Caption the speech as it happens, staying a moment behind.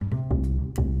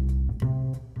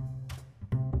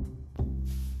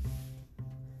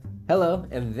Hello,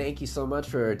 and thank you so much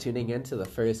for tuning in to the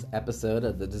first episode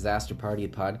of the Disaster Party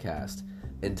podcast,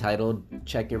 entitled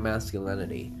Check Your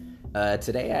Masculinity.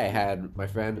 Today I had my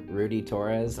friend Rudy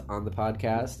Torres on the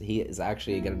podcast. He is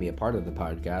actually going to be a part of the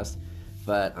podcast,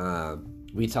 but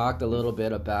we talked a little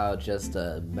bit about just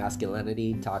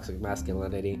masculinity, toxic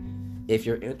masculinity. If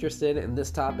you're interested in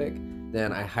this topic,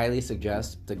 then I highly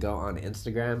suggest to go on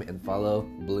Instagram and follow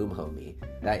Bloomhomie.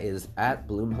 That is at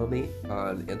Bloomhomie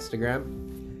on Instagram.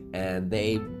 And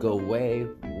they go way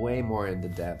more into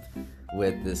depth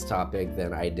with this topic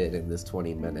than I did in this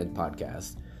 20-minute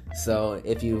podcast. So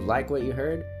if you like what you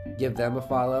heard, give them a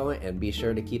follow and be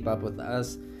sure to keep up with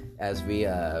us as we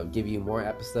give you more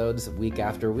episodes week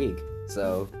after week.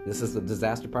 So this is the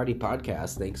Disaster Party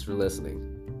podcast. Thanks for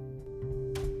listening.